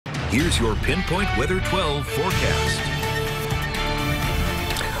Here's your Pinpoint Weather 12 forecast.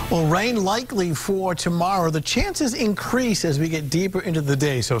 Well, rain likely for tomorrow. The chances increase as we get deeper into the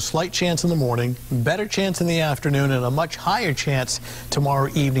day. So slight chance in the morning, better chance in the afternoon, and a much higher chance tomorrow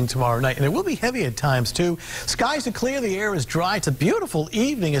evening, tomorrow night. And it will be heavy at times, too. Skies are clear. The air is dry. It's a beautiful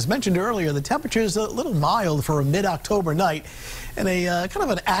evening. As mentioned earlier, the temperature is a little mild for a mid-October night. And a kind of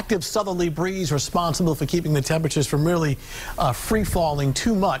an active southerly breeze responsible for keeping the temperatures from really free-falling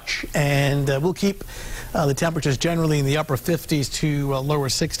too much. And we'll keep the temperatures generally in the upper 50s to lower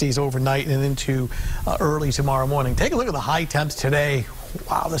 60s overnight and into early tomorrow morning. Take a look at the high temps today.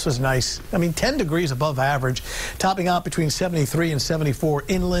 Wow, this was nice. I mean, 10 degrees above average, topping out between 73 and 74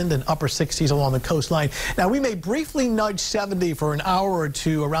 inland and upper 60s along the coastline. Now, we may briefly nudge 70 for an hour or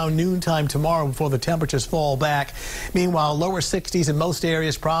two around noontime tomorrow before the temperatures fall back. Meanwhile, lower 60s in most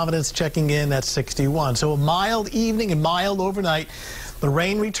areas, Providence checking in at 61. So a mild evening and mild overnight. The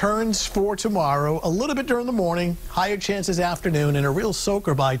rain returns for tomorrow, a little bit during the morning, higher chances afternoon, and a real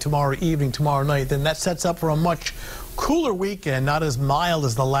soaker by tomorrow evening, tomorrow night. Then that sets up for a much cooler weekend, not as mild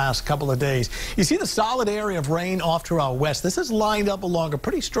as the last couple of days. You see the solid area of rain off to our west. This is lined up along a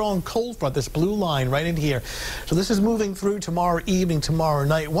pretty strong cold front, this blue line right in here. So this is moving through tomorrow evening, tomorrow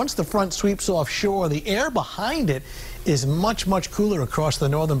night. Once the front sweeps offshore, the air behind it is much, much cooler across the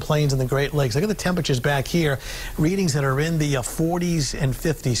northern plains and the Great Lakes. Look at the temperatures back here, readings that are in the 40s and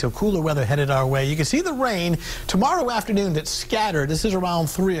 50s, so cooler weather headed our way. You can see the rain tomorrow afternoon that's scattered. This is around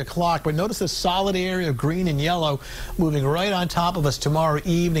 3 o'clock, but notice this solid area of green and yellow moving right on top of us tomorrow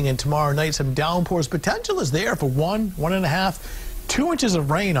evening and tomorrow night. Some downpours. Potential is there for 1.5, 2 inches of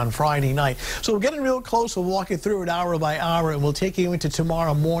rain on Friday night. So we're getting real close. We'll walk you through it hour by hour, and we'll take you into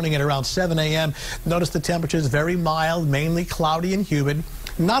tomorrow morning at around 7 a.m. Notice the temperature is very mild, mainly cloudy and humid.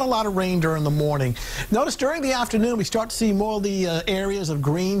 Not a lot of rain during the morning. Notice during the afternoon, we start to see more of the areas of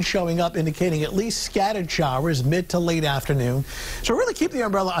green showing up, indicating at least scattered showers mid to late afternoon. So really keep the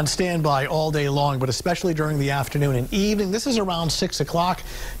umbrella on standby all day long, but especially during the afternoon and evening. This is around 6 o'clock.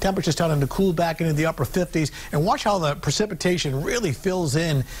 Temperatures starting to cool back into the upper 50s. And watch how the precipitation really fills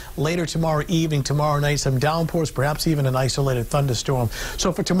in later tomorrow evening, tomorrow night. Some downpours, perhaps even an isolated thunderstorm.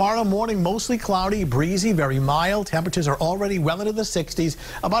 So for tomorrow morning, mostly cloudy, breezy, very mild. Temperatures are already well into the 60s.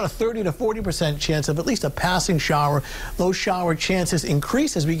 About a 30 to 40% chance of at least a passing shower. Those shower chances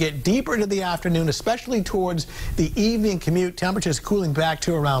increase as we get deeper into the afternoon, especially towards the evening commute. Temperatures cooling back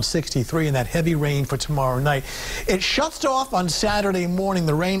to around 63 and that heavy rain for tomorrow night. It shuts off on Saturday morning,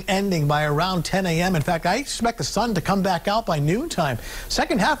 the rain ending by around 10 a.m. In fact, I expect the sun to come back out by noontime.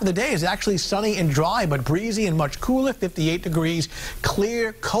 Second half of the day is actually sunny and dry, but breezy and much cooler, 58 degrees.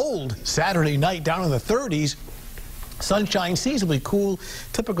 Clear, cold Saturday night down in the 30s. Sunshine, seasonably cool,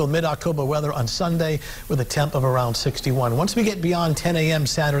 typical mid-October weather on Sunday with a temp of around 61. Once we get beyond 10 a.m.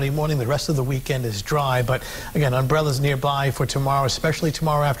 Saturday morning, the rest of the weekend is dry. But again, umbrellas nearby for tomorrow, especially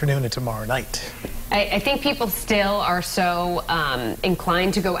tomorrow afternoon and tomorrow night. I think people still are so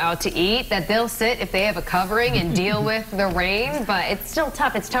inclined to go out to eat that they'll sit if they have a covering and deal with the rain, but it's still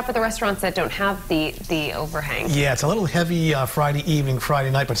tough. It's tough for the restaurants that don't have the overhang. Yeah, it's a little heavy Friday evening,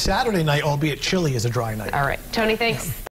 Friday night, but Saturday night, albeit chilly, is a dry night. All right. Tony, thanks. Yeah.